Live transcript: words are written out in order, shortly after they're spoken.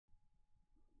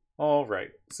All right,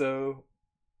 so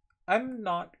I'm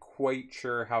not quite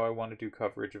sure how I want to do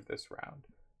coverage of this round.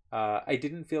 I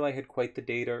didn't feel I had quite the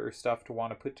data or stuff to want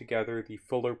to put together the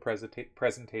fuller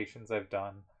presentations I've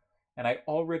done, and I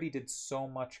already did so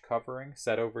much covering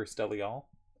Seto versus Delial.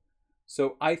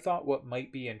 So I thought what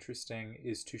might be interesting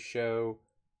is to show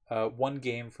one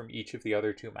game from each of the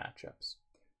other two matchups.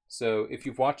 So if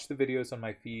you've watched the videos on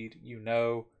my feed, you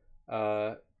know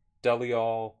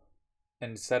Delial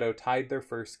and Seto tied their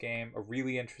first game, a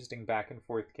really interesting back and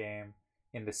forth game.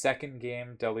 In the second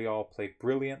game, Delial played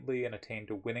brilliantly and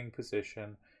attained a winning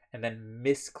position, and then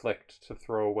misclicked to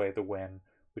throw away the win,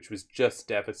 which was just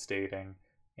devastating,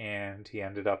 and he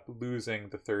ended up losing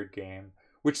the third game,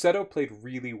 which Seto played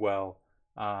really well.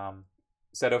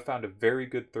 Seto found a very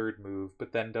good third move,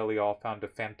 but then Delial found a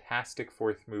fantastic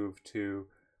fourth move to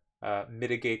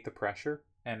mitigate the pressure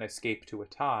and escape to a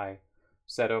tie.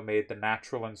 Seto made the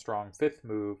natural and strong fifth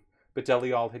move, but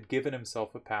Delial had given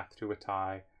himself a path to a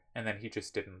tie, and then he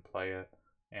just didn't play it.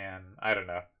 And I don't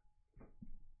know.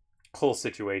 Whole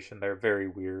situation there, very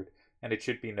weird. And it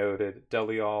should be noted,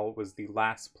 Delial was the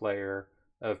last player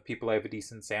of people I have a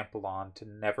decent sample on to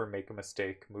never make a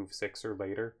mistake move 6 or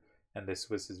later. And this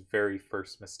was his very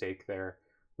first mistake there,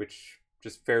 which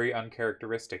just very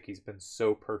uncharacteristic. He's been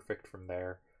so perfect from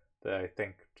there that I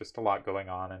think just a lot going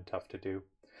on and tough to do.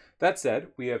 That said,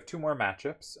 we have two more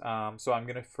matchups. So I'm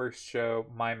going to first show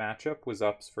my matchup,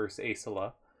 Wazzup versus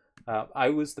Aicila. I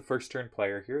was the first turn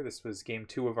player here. This was game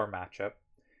 2 of our matchup.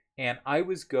 And I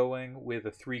was going with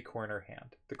a 3-corner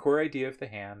hand. The core idea of the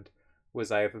hand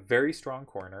was I have a very strong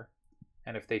corner,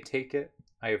 and if they take it,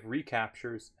 I have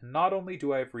recaptures. And not only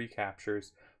do I have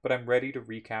recaptures, but I'm ready to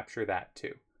recapture that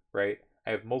too, right?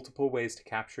 I have multiple ways to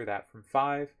capture that from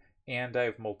 5, and I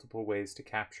have multiple ways to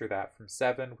capture that from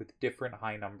 7 with different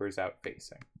high numbers out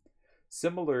facing.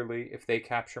 Similarly, if they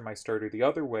capture my starter the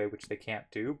other way, which they can't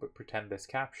do, but pretend this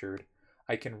captured,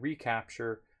 I can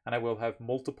recapture, and I will have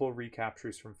multiple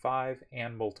recaptures from 5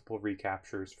 and multiple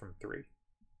recaptures from 3.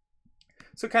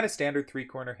 So kind of standard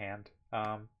 3-corner hand.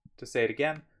 To say it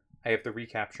again, I have the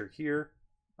recapture here.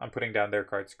 I'm putting down their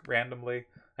cards randomly.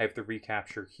 I have the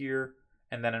recapture here.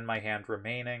 And then in my hand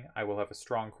remaining, I will have a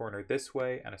strong corner this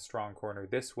way and a strong corner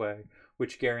this way,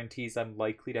 which guarantees I'm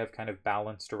likely to have kind of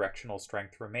balanced directional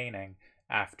strength remaining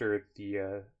after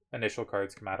the initial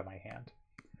cards come out of my hand.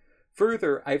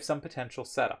 Further, I have some potential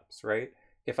setups, right?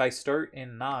 If I start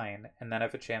in 9 and then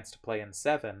have a chance to play in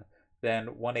 7, then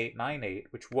 1898,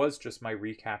 which was just my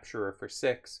recapturer for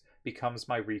 6, becomes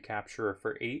my recapturer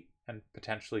for 8 and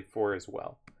potentially 4 as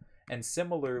well. And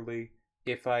similarly,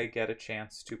 if I get a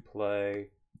chance to play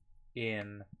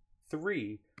in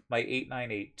 3, my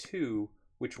 8982,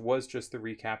 which was just the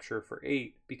recapture for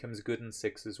 8, becomes good in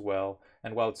 6 as well.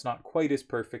 And while it's not quite as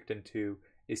perfect in 2,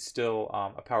 is still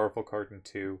a powerful card in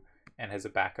 2 and has a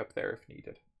backup there if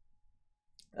needed.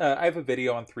 I have a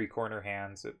video on 3-corner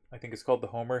hands. I think it's called the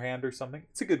Homer hand or something.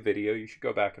 It's a good video. You should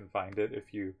go back and find it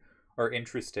if you are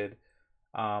interested.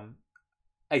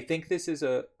 I think this is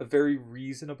a very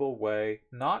reasonable way,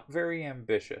 not very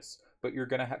ambitious, but you're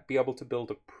going to be able to build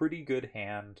a pretty good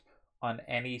hand on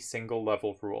any single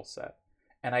level rule set.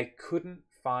 And I couldn't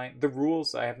find the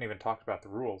rules. I haven't even talked about the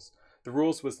rules. The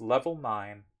rules was level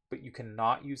 9, but you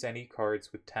cannot use any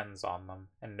cards with 10s on them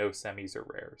and no semis or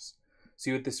rares.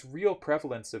 So you had this real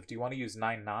prevalence of, do you want to use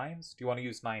 9 9s? Do you want to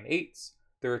use 9 8s?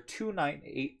 There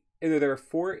are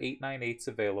 4 8 9 8s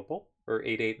available, or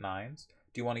 8 8 9s.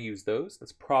 Do you want to use those?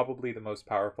 That's probably the most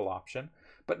powerful option.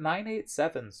 But 9 8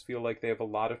 7s feel like they have a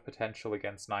lot of potential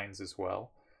against 9s as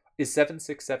well. Is 7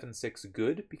 6 7 6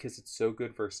 good because it's so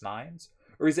good versus 9s?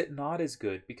 Or is it not as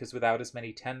good because without as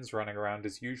many 10s running around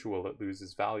as usual, it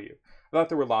loses value? I thought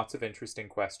there were lots of interesting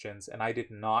questions, and I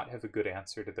did not have a good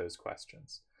answer to those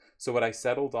questions. So what I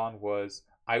settled on was,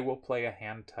 I will play a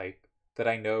hand type that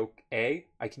I know, A,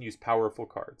 I can use powerful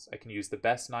cards. I can use the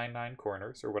best 9-9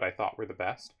 corners, or what I thought were the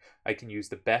best. I can use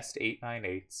the best 8-9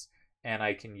 8s, and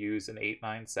I can use an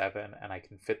 8-9 7, and I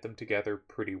can fit them together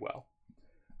pretty well.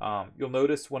 You'll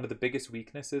notice one of the biggest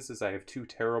weaknesses is I have 2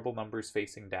 terrible numbers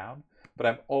facing down, but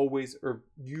I'm always, or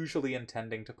usually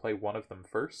intending to play one of them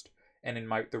first, and in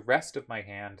the rest of my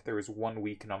hand, there is 1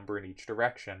 weak number in each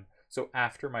direction, so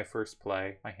after my first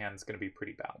play, my hand's going to be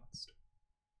pretty balanced.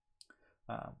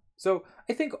 So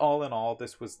I think all in all,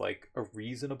 this was like a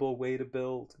reasonable way to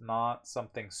build, not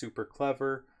something super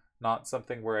clever, not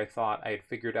something where I thought I had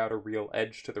figured out a real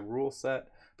edge to the rule set,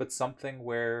 but something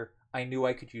where I knew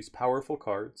I could use powerful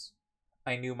cards,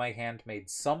 I knew my hand made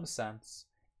some sense,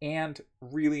 and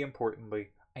really importantly,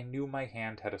 I knew my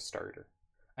hand had a starter.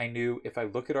 I knew if I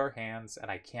look at our hands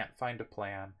and I can't find a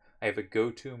plan, I have a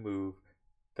go-to move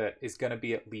that is going to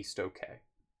be at least okay.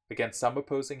 Against some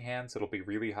opposing hands, it'll be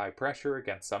really high pressure.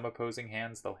 Against some opposing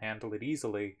hands, they'll handle it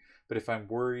easily. But if I'm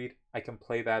worried, I can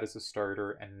play that as a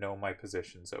starter and know my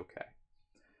position's okay.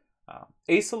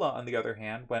 Aicila, on the other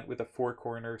hand, went with a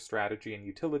 4-corner strategy and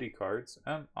utility cards.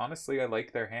 Honestly, I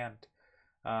like their hand.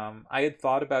 I had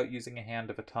thought about using a hand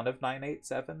of a ton of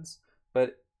 9/8/7s,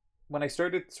 but when I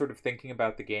started sort of thinking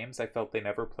about the games, I felt they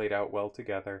never played out well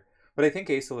together. But I think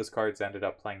Aicila's cards ended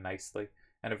up playing nicely,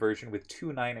 and a version with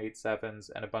 2 9/8/7s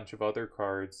and a bunch of other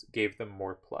cards gave them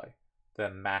more play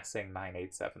than massing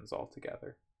 9/8/7s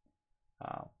altogether.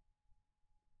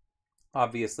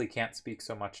 Obviously can't speak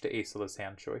so much to Aicila's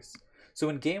hand choice. So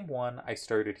in game 1, I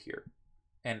started here,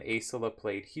 and Aicila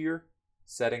played here,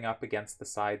 setting up against the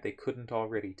side they couldn't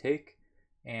already take,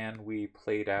 and we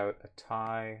played out a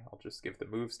tie. I'll just give the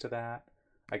moves to that.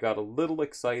 I got a little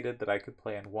excited that I could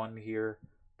play in 1 here,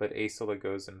 but Aicila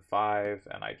goes in 5,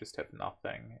 and I just have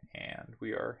nothing, and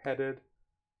we are headed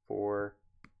for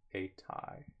a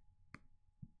tie.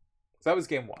 So that was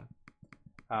game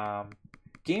 1.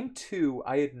 Game 2,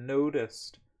 I had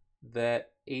noticed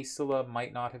that Aicila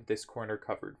might not have this corner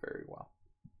covered very well.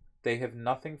 They have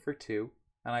nothing for 2,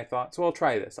 and I thought, so I'll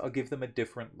try this. I'll give them a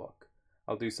different look.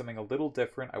 I'll do something a little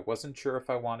different. I wasn't sure if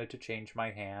I wanted to change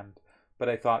my hand, but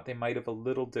I thought they might have a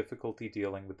little difficulty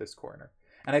dealing with this corner.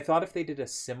 And I thought if they did a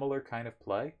similar kind of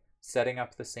play, setting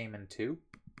up the same in 2,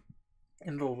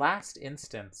 in the last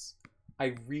instance,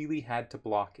 I really had to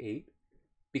block 8,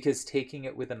 because taking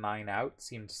it with a 9 out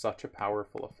seemed such a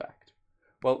powerful effect.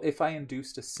 Well, if I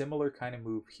induced a similar kind of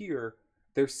move here,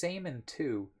 their same in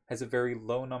 2 has a very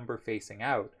low number facing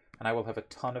out, and I will have a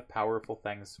ton of powerful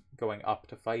things going up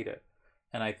to fight it.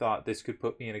 And I thought this could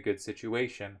put me in a good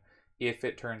situation. If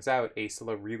it turns out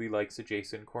Aicila really likes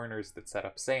adjacent corners that set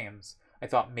up sames, I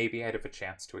thought maybe I'd have a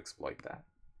chance to exploit that.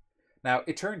 Now,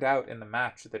 it turned out in the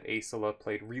match that Aicila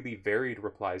played really varied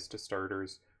replies to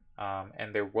starters,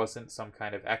 and there wasn't some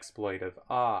kind of exploit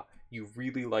of, you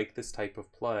really like this type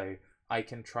of play, I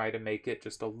can try to make it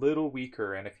just a little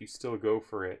weaker, and if you still go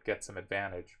for it, get some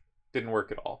advantage. Didn't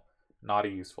work at all. Not a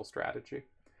useful strategy.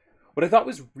 What I thought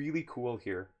was really cool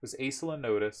here was Aicila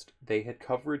noticed they had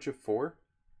coverage of 4,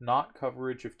 not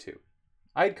coverage of 2.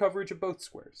 I had coverage of both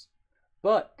squares,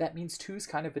 but that means 2 is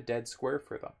kind of a dead square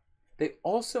for them. They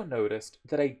also noticed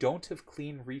that I don't have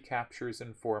clean recaptures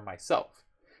in 4 myself.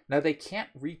 Now, they can't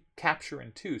recapture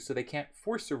in 2, so they can't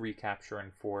force a recapture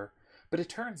in 4, but it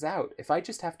turns out if I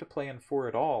just have to play in 4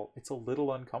 at all, it's a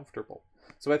little uncomfortable.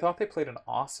 So I thought they played an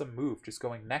awesome move, just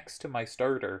going next to my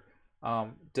starter,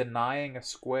 denying a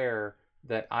square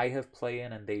that I have play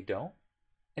in and they don't,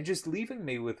 and just leaving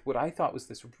me with what I thought was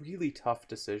this really tough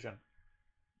decision.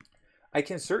 I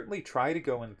can certainly try to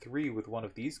go in 3 with one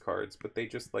of these cards, but they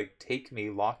just take me,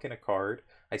 lock in a card.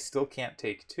 I still can't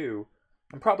take 2.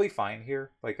 I'm probably fine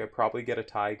here. I probably get a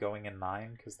tie going in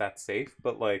 9 because that's safe,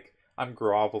 but I'm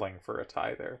groveling for a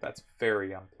tie there. That's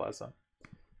very unpleasant.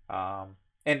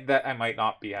 And that I might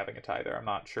not be having a tie there. I'm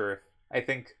not sure if, I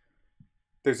think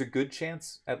there's a good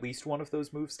chance at least one of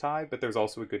those moves tie, but there's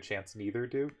also a good chance neither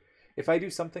do. If I do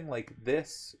something like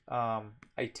this,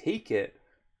 I take it,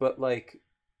 but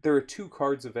there are 2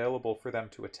 cards available for them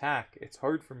to attack. It's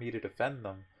hard for me to defend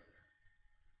them.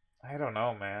 I don't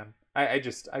know, man. I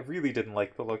really didn't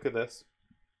like the look of this.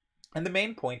 And the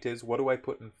main point is, what do I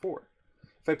put in 4?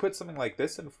 If I put something like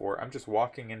this in 4, I'm just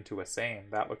walking into a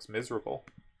same. That looks miserable.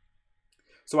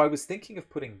 So I was thinking of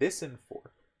putting this in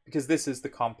 4, because this is the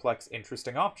complex,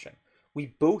 interesting option. We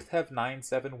both have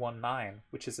 9/7/1/9,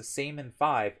 which is a same in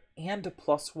 5, and a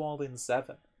plus wall in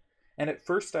 7. And at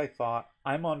first I thought,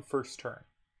 I'm on first turn.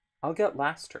 I'll get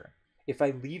last turn. If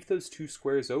I leave those 2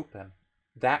 squares open,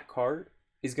 that card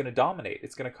is going to dominate.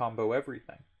 It's going to combo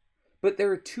everything. But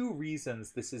there are 2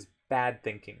 reasons this is bad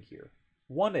thinking here.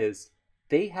 One is,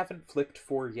 they haven't flipped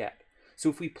 4 yet. So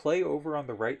if we play over on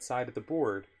the right side of the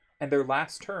board, and their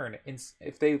last turn,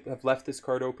 if they have left this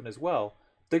card open as well,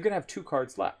 they're going to have 2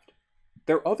 cards left.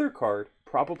 Their other card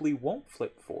probably won't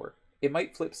flip 4. It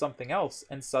might flip something else,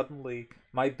 and suddenly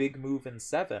my big move in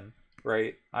 7,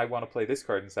 right? I want to play this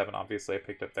card in 7. Obviously, I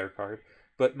picked up their card.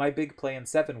 But my big play in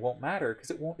 7 won't matter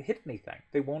because it won't hit anything.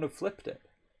 They won't have flipped it.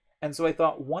 And so I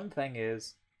thought one thing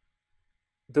is,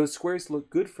 those squares look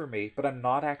good for me, but I'm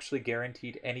not actually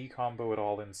guaranteed any combo at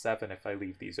all in 7 if I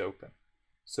leave these open.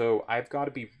 So I've got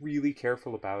to be really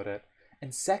careful about it.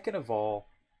 And second of all,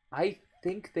 I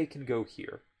think they can go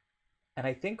here. And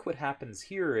I think what happens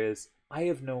here is, I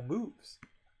have no moves.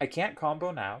 I can't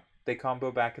combo now. They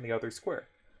combo back in the other square.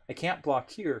 I can't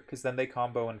block here because then they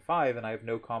combo in 5 and I have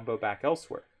no combo back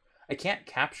elsewhere. I can't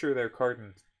capture their card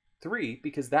in 3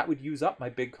 because that would use up my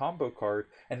big combo card,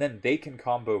 and then they can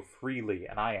combo freely,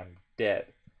 and I am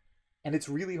dead. And it's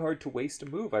really hard to waste a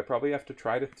move. I probably have to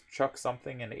try to chuck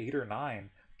something in 8 or 9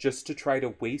 just to try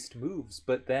to waste moves.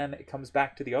 But then it comes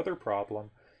back to the other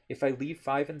problem. If I leave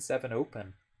 5 and 7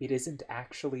 open, it isn't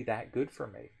actually that good for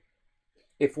me.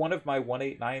 If one of my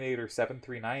 1-8-9-8 or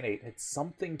 7-3-9-8 had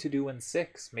something to do in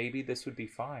 6, maybe this would be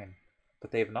fine.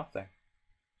 But they have nothing.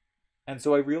 And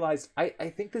so I realized I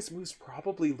think this move's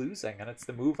probably losing, and it's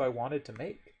the move I wanted to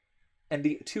make. And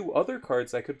the 2 other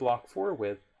cards I could block 4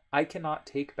 with, I cannot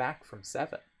take back from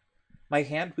 7. My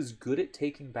hand was good at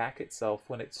taking back itself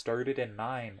when it started in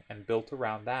 9 and built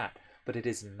around that, but it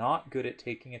is not good at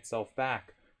taking itself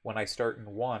back when I start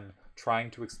in 1,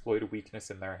 trying to exploit a weakness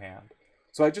in their hand.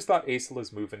 So I just thought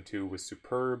Aicila's move in 2 was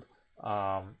superb.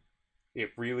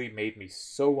 It really made me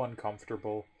so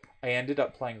uncomfortable. I ended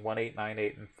up playing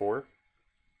 1-8-9-8 and 4.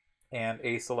 And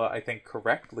Aicila, I think,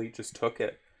 correctly just took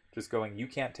it, just going, you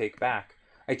can't take back.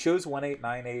 I chose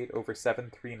 1-8-9-8 over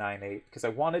 7-3-9-8 because I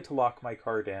wanted to lock my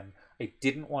card in. I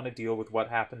didn't want to deal with what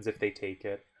happens if they take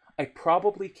it. I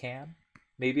probably can.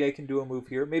 Maybe I can do a move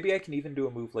here. Maybe I can even do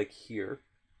a move like here.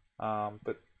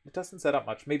 But it doesn't set up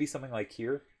much. Maybe something like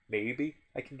here. Maybe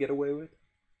I can get away with.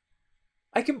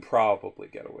 I can probably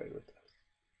get away with this.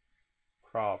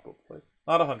 Probably.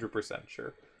 Not 100%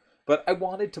 sure. But I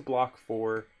wanted to block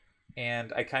 4,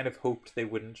 and I kind of hoped they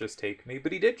wouldn't just take me.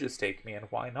 But he did just take me, and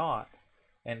why not?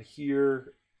 And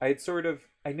here, I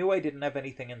knew I didn't have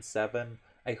anything in 7.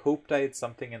 I hoped I had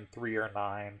something in 3 or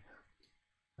 9.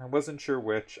 I wasn't sure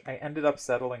which. I ended up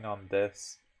settling on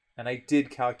this, and I did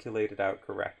calculate it out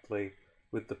correctly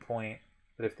with the point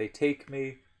that if they take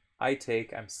me, I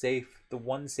take, I'm safe. The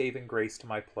one saving grace to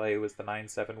my play was the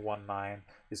 9-7-1-9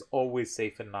 is always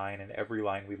safe in 9 in every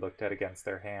line we looked at against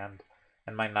their hand.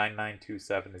 And my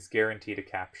 9-9-2-7 is guaranteed a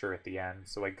capture at the end.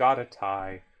 So I got a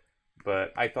tie,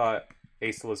 but I thought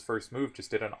Aicila's first move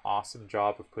just did an awesome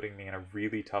job of putting me in a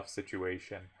really tough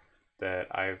situation that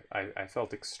I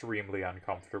felt extremely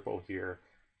uncomfortable here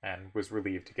and was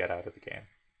relieved to get out of the game.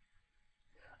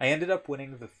 I ended up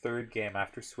winning the 3rd game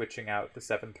after switching out the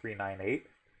 7-3-9-8.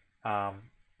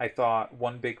 I thought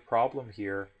one big problem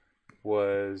here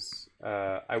was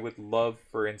I would love,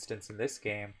 for instance, in this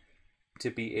game,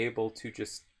 to be able to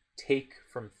just take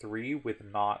from 3 with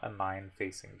not a 9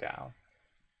 facing down.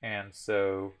 And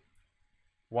so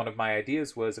one of my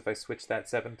ideas was if I switched that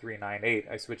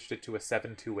 7-3-9-8, I switched it to a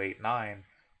 7-2-8-9,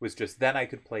 was just then I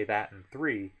could play that in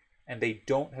 3, and they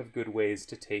don't have good ways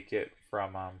to take it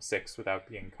from 6 without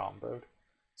being comboed.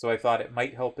 So I thought it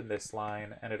might help in this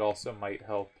line, and it also might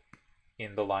help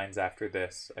in the lines after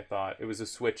this. I thought it was a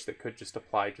switch that could just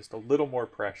apply just a little more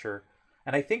pressure.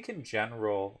 And I think in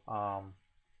general,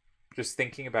 just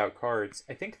thinking about cards,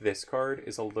 I think this card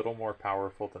is a little more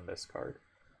powerful than this card.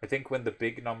 I think when the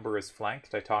big number is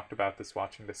flanked, I talked about this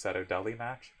watching the Seto Deli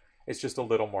match, it's just a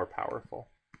little more powerful.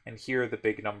 And here the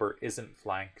big number isn't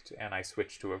flanked, and I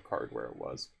switched to a card where it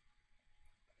was.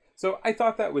 So I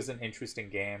thought that was an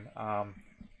interesting game.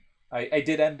 I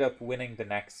did end up winning the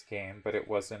next game, but it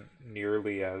wasn't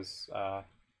nearly as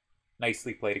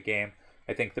nicely played a game.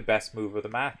 I think the best move of the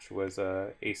match was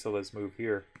Aicila's move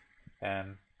here,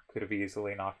 and could have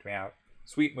easily knocked me out.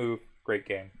 Sweet move, great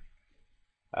game.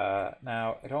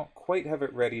 Now, I don't quite have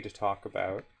it ready to talk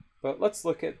about, but let's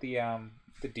look at the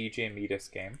DJ-Midas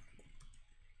game.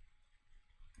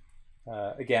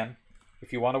 Again,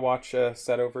 if you want to watch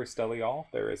Seto vs Deltobowl,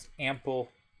 there is ample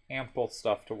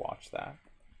stuff to watch that.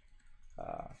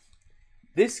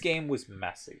 This game was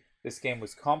messy. This game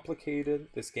was complicated.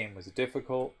 This game was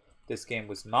difficult. This game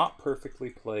was not perfectly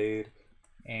played,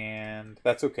 and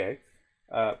that's okay.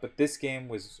 But this game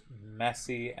was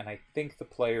messy, and I think the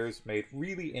players made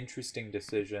really interesting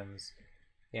decisions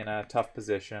in a tough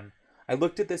position. I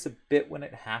looked at this a bit when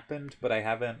it happened, but I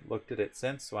haven't looked at it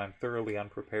since, so I'm thoroughly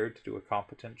unprepared to do a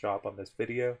competent job on this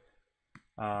video.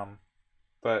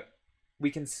 But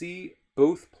we can see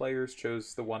both players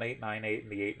chose the 1-8-9-8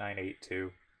 and the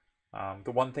 8-9-8-2.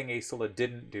 The one thing Aicila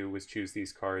didn't do was choose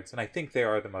these cards, and I think they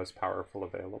are the most powerful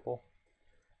available.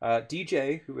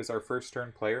 DJ, who is our first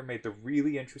turn player, made the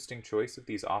really interesting choice of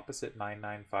these opposite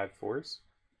 9-9-5-4s.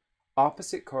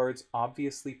 Opposite cards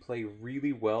obviously play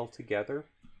really well together,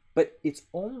 but it's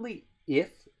only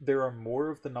if there are more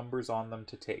of the numbers on them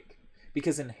to take.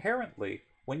 Because inherently,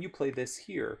 when you play this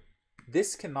here,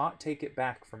 this cannot take it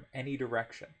back from any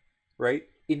direction, right?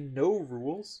 In no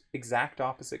rules, exact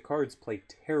opposite cards play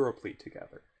terribly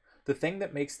together. The thing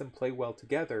that makes them play well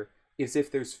together is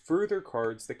if there's further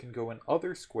cards that can go in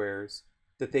other squares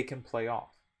that they can play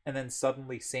off, and then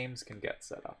suddenly sames can get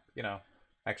set up. You know,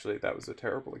 Actually, that was a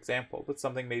terrible example, but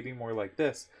something maybe more like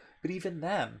this. But even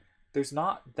then, there's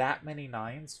not that many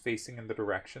nines facing in the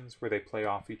directions where they play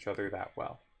off each other that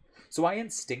well. So I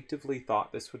instinctively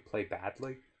thought this would play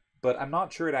badly, but I'm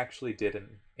not sure it actually did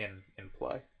in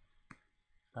play.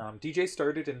 DJ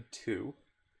started in 2,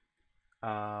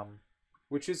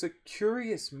 which is a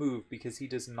curious move because he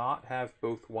does not have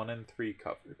both 1 and 3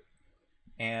 covered.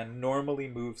 And normally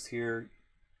moves here,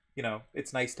 you know,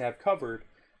 it's nice to have covered.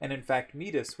 And in fact,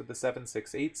 Midas with the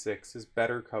 7-6-8-6 is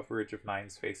better coverage of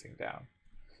 9s facing down.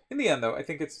 In the end, though, I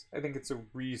think it's a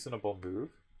reasonable move.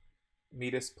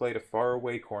 Midas played a far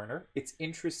away corner. It's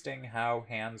interesting how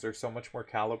hands are so much more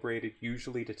calibrated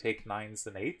usually to take 9s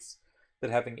than 8s, that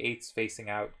having 8s facing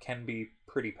out can be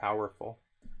pretty powerful.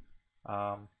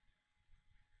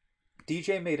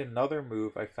 DJ made another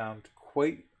move I found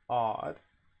quite odd,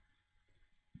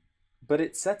 but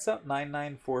it sets up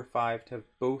 9-9-4-5 to have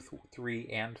both 3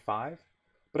 and 5.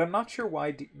 But I'm not sure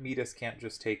why Midas can't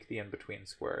just take the in-between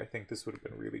square. I think this would have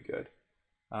been really good.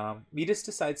 Midas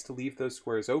decides to leave those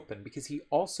squares open because he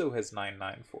also has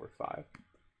 9-9-4-5.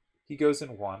 He goes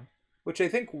in 1, which I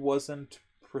think wasn't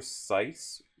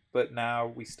precise, but now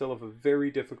we still have a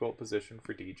very difficult position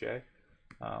for DJ.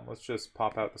 Let's just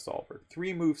pop out the solver.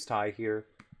 3 moves tie here,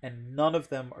 and none of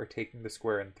them are taking the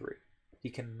square in 3. He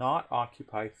cannot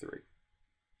occupy 3.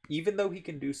 Even though he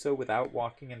can do so without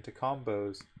walking into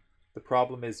combos, the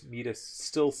problem is Midas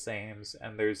still sames,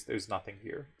 and there's nothing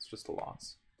here. It's just a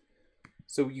loss.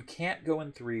 So you can't go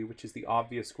in 3, which is the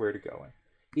obvious square to go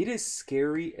in. It is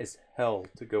scary as hell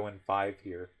to go in 5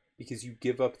 here, because you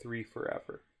give up 3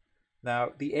 forever. Now,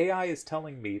 the AI is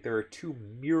telling me there are 2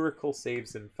 miracle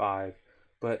saves in 5,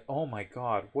 but oh my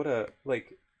god, what a,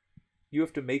 like, you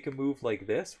have to make a move like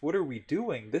this? What are we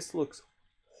doing? This looks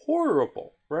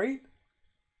horrible, right?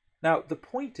 Now, the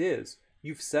point is,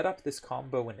 you've set up this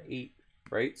combo in 8,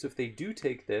 right? So if they do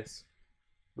take this,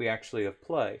 we actually have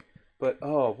play. But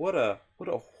oh, what a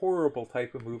horrible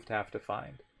type of move to have to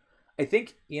find. I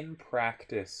think in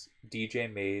practice,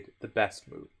 DJ made the best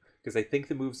move, because I think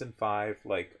the moves in 5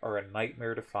 like are a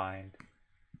nightmare to find.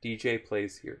 DJ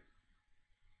plays here.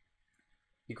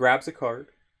 He grabs a card.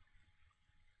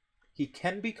 He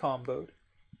can be comboed,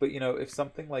 but you know, if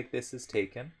something like this is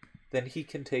taken, then he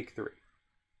can take 3.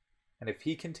 And if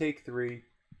he can take 3,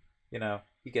 you know,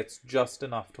 he gets just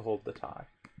enough to hold the tie.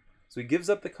 So he gives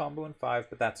up the combo in 5,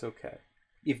 but that's okay.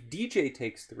 If DJ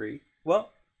takes 3, well,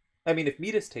 I mean, if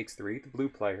Midas takes 3, the blue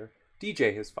player,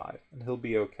 DJ has 5, and he'll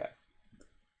be okay.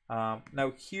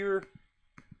 Now here,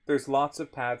 there's lots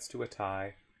of paths to a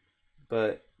tie,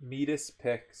 but Midas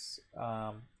picks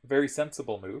a very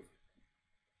sensible move.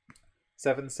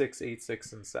 7-6,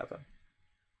 8-6, and 7.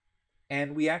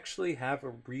 And we actually have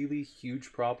a really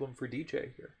huge problem for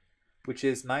DJ here, which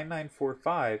is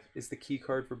 9-9-4-5 is the key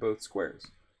card for both squares.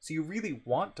 So you really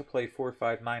want to play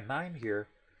 4-5-9-9 here,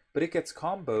 but it gets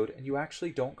comboed and you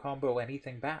actually don't combo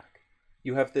anything back.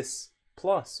 You have this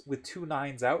plus with 2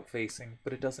 9s out facing,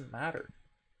 but it doesn't matter.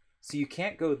 So you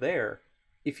can't go there.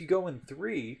 If you go in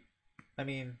 3, I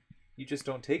mean, you just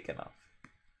don't take enough,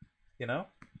 you know?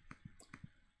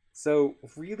 So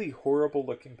really horrible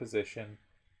looking position,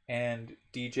 and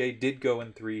DJ did go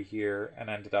in 3 here and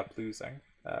ended up losing.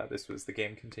 This was the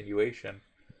game continuation.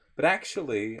 But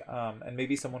actually, and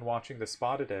maybe someone watching this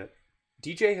spotted it,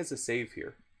 DJ has a save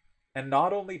here. And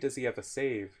not only does he have a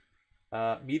save,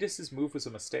 Midas's move was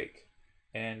a mistake.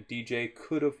 And DJ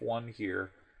could have won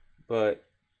here, but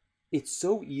it's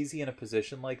so easy in a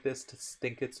position like this to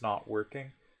think it's not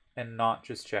working and not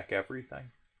just check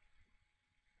everything.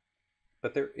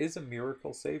 But there is a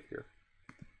miracle save here.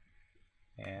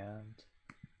 And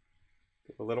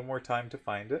give a little more time to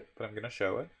find it, but I'm going to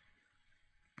show it.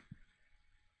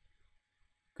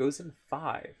 Goes in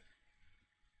 5.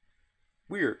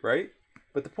 Weird, right?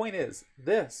 But the point is,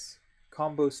 this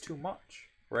combos too much,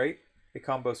 right? It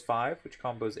combos 5, which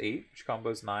combos 8, which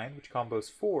combos 9, which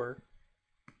combos 4.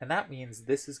 And that means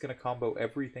this is going to combo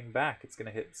everything back. It's going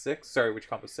to hit 6. Sorry, which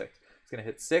combos 6? It's going to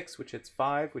hit 6, which hits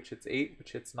 5, which hits 8,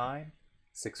 which hits 9.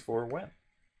 6-4 win.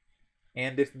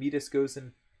 And if Midas goes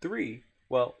in 3,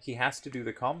 well, he has to do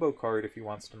the combo card if he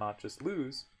wants to not just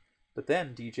lose. But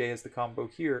then DJ has the combo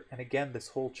here, and again, this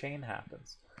whole chain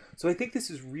happens. So I think this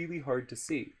is really hard to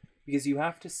see, because you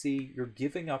have to see you're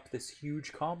giving up this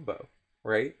huge combo,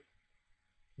 right?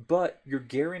 But you're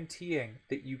guaranteeing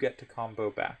that you get to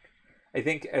combo back. I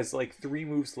think as like 3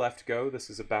 moves left go, this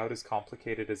is about as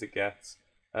complicated as it gets.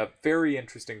 A very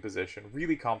interesting position,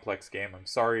 really complex game. I'm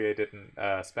sorry I didn't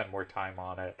spend more time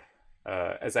on it,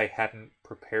 as I hadn't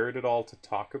prepared at all to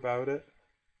talk about it,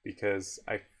 because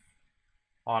I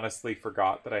honestly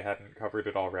forgot that I hadn't covered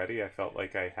it already. I felt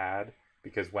like I had,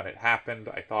 because when it happened,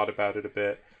 I thought about it a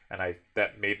bit, and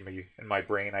that made me, in my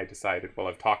brain, I decided, well,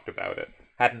 I've talked about it.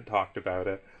 Hadn't talked about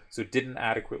it, so didn't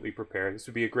adequately prepare. This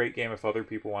would be a great game if other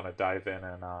people want to dive in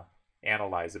and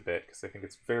analyze a bit, because I think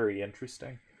it's very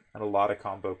interesting and a lot of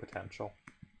combo potential.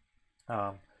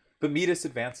 But Midas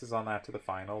advances on that to the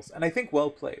finals, and I think well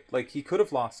played. Like, he could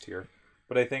have lost here,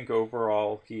 but I think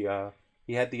overall he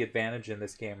had the advantage in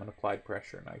this game and applied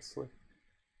pressure nicely.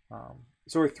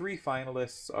 So our three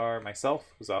finalists are myself,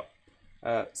 Wazzup,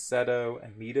 Seto,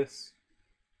 and Midas.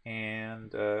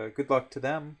 And good luck to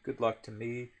them. Good luck to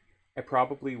me. I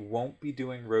probably won't be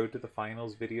doing Road to the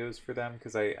Finals videos for them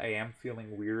because I am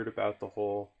feeling weird about the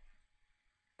whole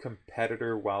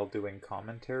competitor while doing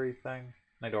commentary thing.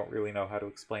 I don't really know how to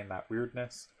explain that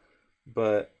weirdness.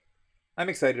 But I'm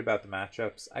excited about the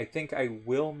matchups. I think I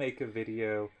will make a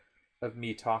video of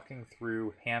me talking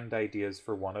through hand ideas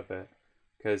for one of it,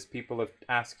 because people have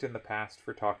asked in the past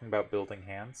for talking about building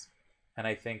hands, and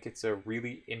I think it's a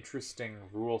really interesting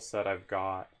rule set I've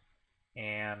got.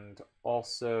 And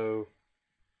also,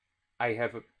 I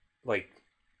have, like,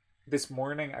 this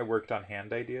morning I worked on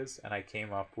hand ideas, and I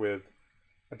came up with,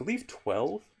 I believe,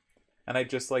 12, and I'd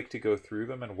just like to go through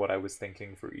them and what I was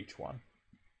thinking for each one.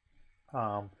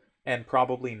 And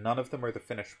probably none of them are the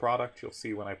finished product. You'll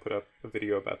see when I put up a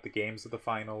video about the games of the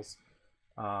finals.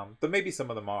 But maybe some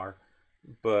of them are.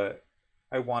 But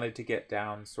I wanted to get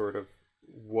down sort of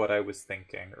what I was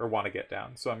thinking, or want to get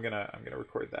down. So I'm gonna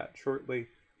record that shortly.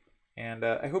 And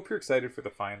I hope you're excited for the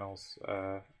finals.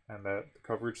 And the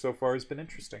coverage so far has been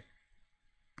interesting.